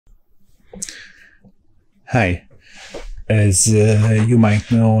Hi, as you might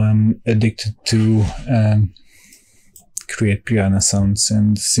know, I'm addicted to create piano sounds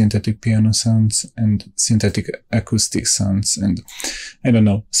and synthetic piano sounds and synthetic acoustic sounds, and I don't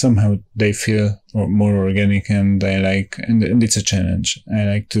know, somehow they feel more organic, and I like, and it's a challenge. I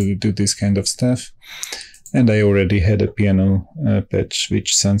like to do this kind of stuff, and I already had a piano patch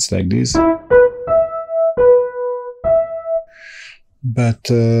which sounds like this,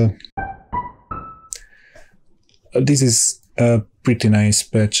 but this is a pretty nice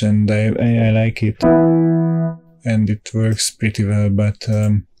patch, and I like it, and it works pretty well, but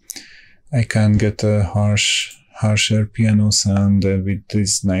I can't get a harsher piano sound with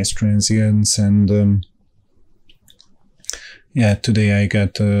these nice transients, and yeah, today I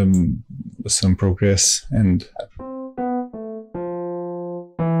got some progress, and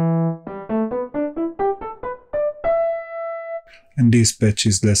this patch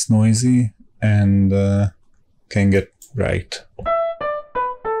is less noisy and can get right.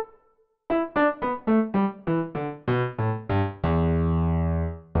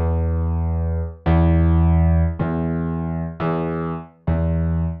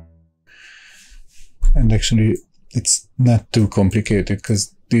 And actually it's not too complicated,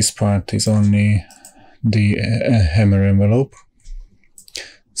 because this part is only the hammer envelope.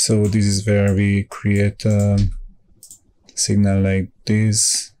 So this is where we create a signal like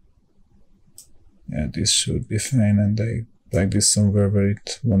this. Yeah, this should be fine, and I plug this somewhere where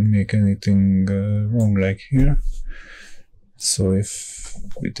it won't make anything wrong, like here. So if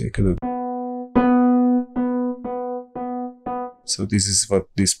we take a look, so this is what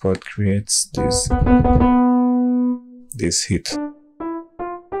this part creates, this hit.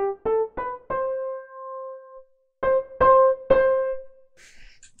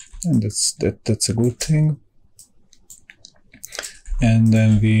 And that's a good thing. And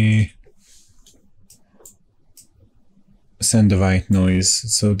then we send the white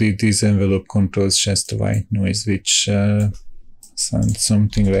noise. So this envelope controls just the white noise, which sounds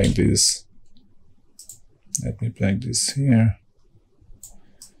something like this. Let me plug this here,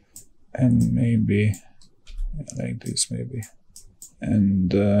 and maybe like this, maybe,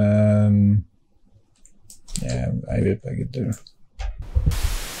 and yeah, I will plug it there.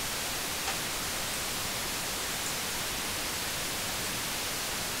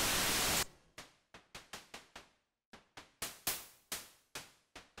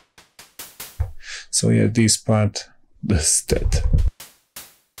 So yeah, this part does that.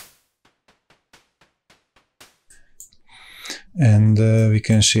 And we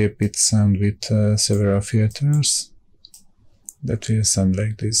can shape its sound with several filters that will sound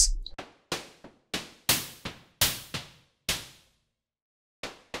like this.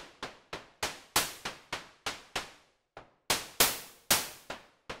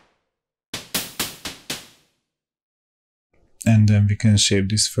 And then we can shape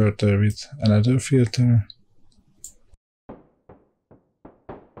this further with another filter.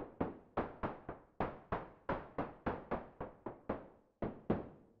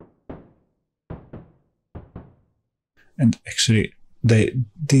 And actually,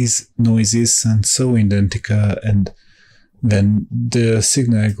 these noises sound so identical, and when the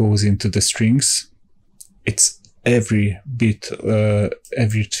signal goes into the strings, it's every bit,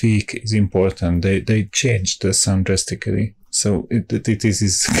 every tweak is important. They change the sound drastically. So it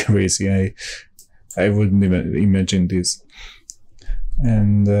is crazy. I wouldn't even imagine this.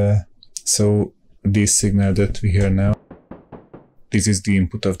 And so this signal that we hear now, this is the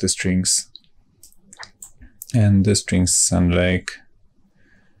input of the strings, and the strings sound like,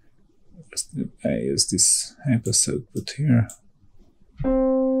 I use this high-pass output here.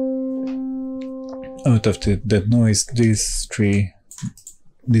 Out of that noise, these three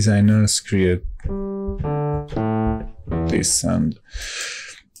designers create this sound,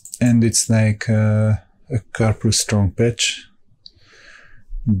 and it's like a Carpus strong patch,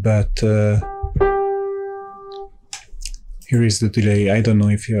 but here is the delay. I don't know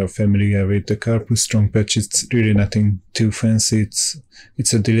if you are familiar with the Carpus strong patch. It's really nothing too fancy.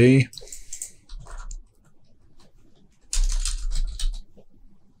 It's a delay.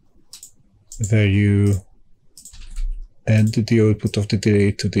 Where you add the output of the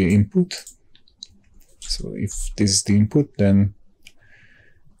delay to the input. So if this is the input, then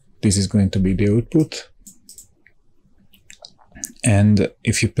this is going to be the output. And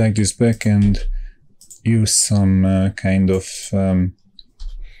if you plug this back and use some kind of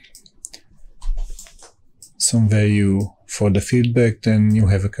some value for the feedback, then you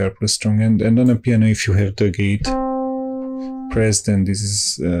have a Carpus strong. And on a piano, if you have the gate pressed, then this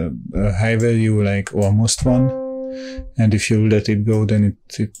is a high value, like almost 1. And if you let it go, then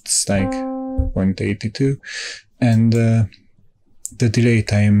it's like 0.82, and the delay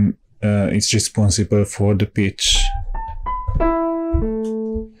time is responsible for the pitch.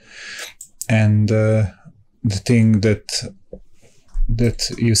 And the thing that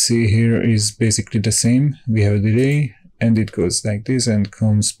you see here is basically the same. We have a delay, and it goes like this and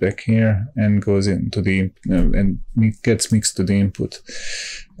comes back here and goes into the and gets mixed to the input.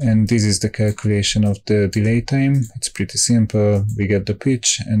 And this is the calculation of the delay time. It's pretty simple. We get the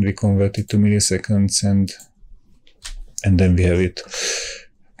pitch and we convert it to milliseconds, and then we have it.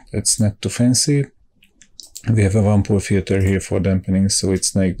 It's not too fancy. We have a one-pole filter here for dampening, so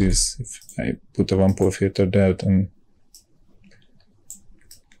it's like this. If I put a one-pole filter there,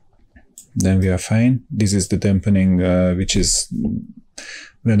 then we are fine. This is the dampening, which is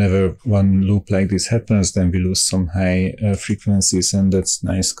whenever one loop like this happens, then we lose some high frequencies, and that's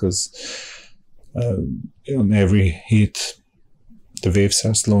nice because on every hit the waves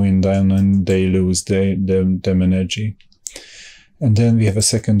are slowing down and they lose them energy. And then we have a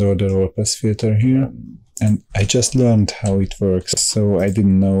second order all-pass filter here, and I just learned how it works, so I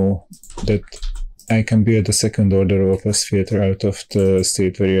didn't know that I can build a second order all-pass filter out of the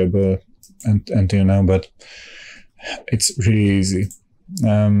state variable until now, but it's really easy.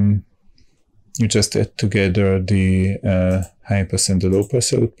 You just add together the high pass and the low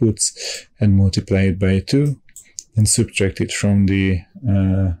pass outputs and multiply it by 2 and subtract it from the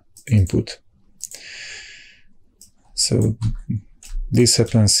input. So this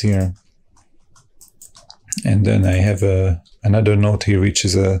happens here. And then I have another note here, which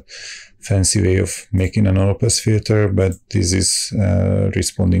is a fancy way of making an all-pass filter, but this is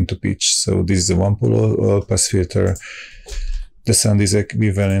responding to pitch. So this is a one-pole all-pass filter. The sound is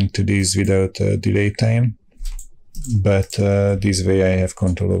equivalent to this without delay time, but this way I have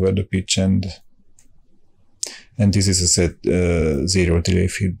control over the pitch, and this is a set zero delay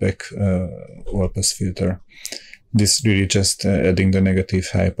feedback all-pass filter. This really just adding the negative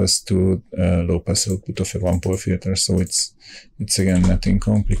high pass to low pass output of a one-pole filter, so it's again nothing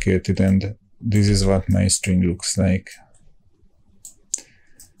complicated, and this is what my string looks like.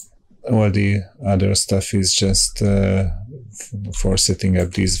 All the other stuff is just for setting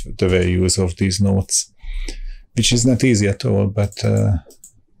up the values of these notes, which is not easy at all, but the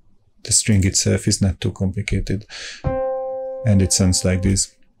string itself is not too complicated, and it sounds like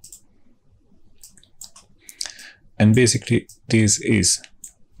this. And basically, this is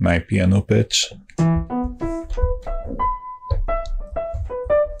my piano patch.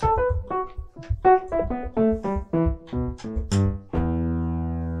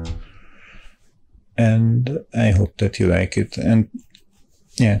 And I hope that you like it. And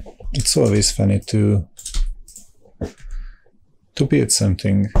yeah, it's always funny to build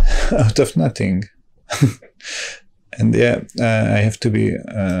something out of nothing. And yeah, I have to be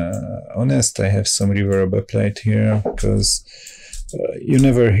honest, I have some reverb applied here, because you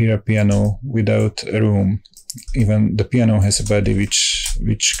never hear a piano without a room. Even the piano has a body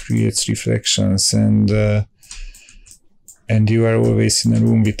which creates reflections, and you are always in a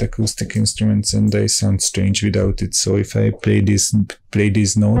room with acoustic instruments, and they sound strange without it. So if I play this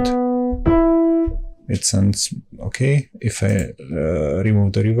note, it sounds okay. If I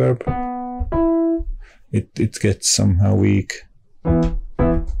remove the reverb, it gets somehow weak.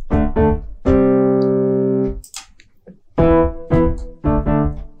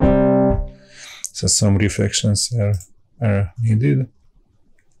 So some reflections are needed.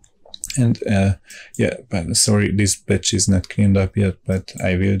 And yeah, but sorry, this patch is not cleaned up yet, but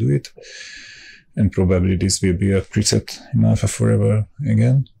I will do it. And probably this will be a preset in Alpha Forever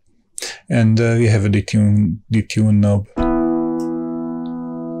again. And we have a detune knob.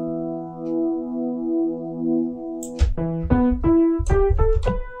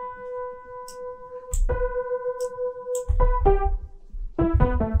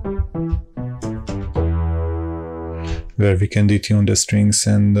 Where we can detune the strings,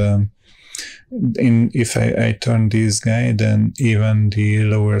 and if I turn this guy, then even the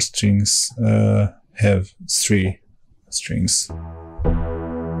lower strings have 3 strings,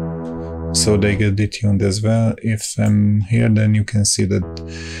 so they get detuned as well. If I'm here, then you can see that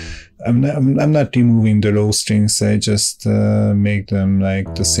I'm not removing the low strings. I just make them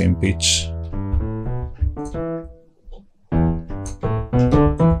like the same pitch.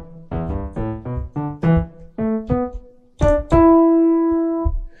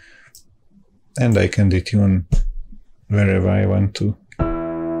 And I can detune wherever I want to.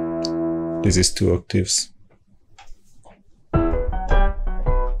 This is 2 octaves.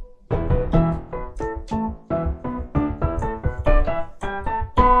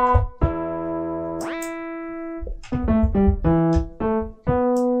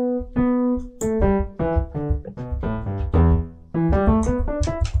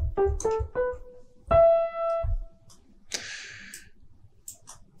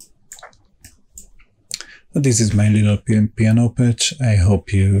 This is my little piano patch. I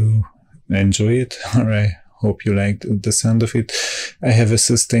hope you enjoy it, or I hope you like the sound of it. I have a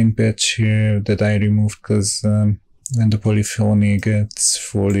sustain patch here that I removed because when the polyphony gets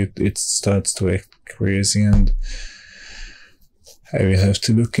full, it starts to act crazy, and I will have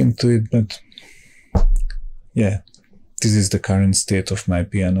to look into it. But yeah, this is the current state of my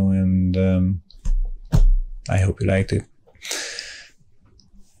piano, and I hope you liked it.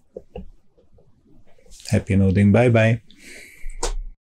 Happy noting. Bye bye.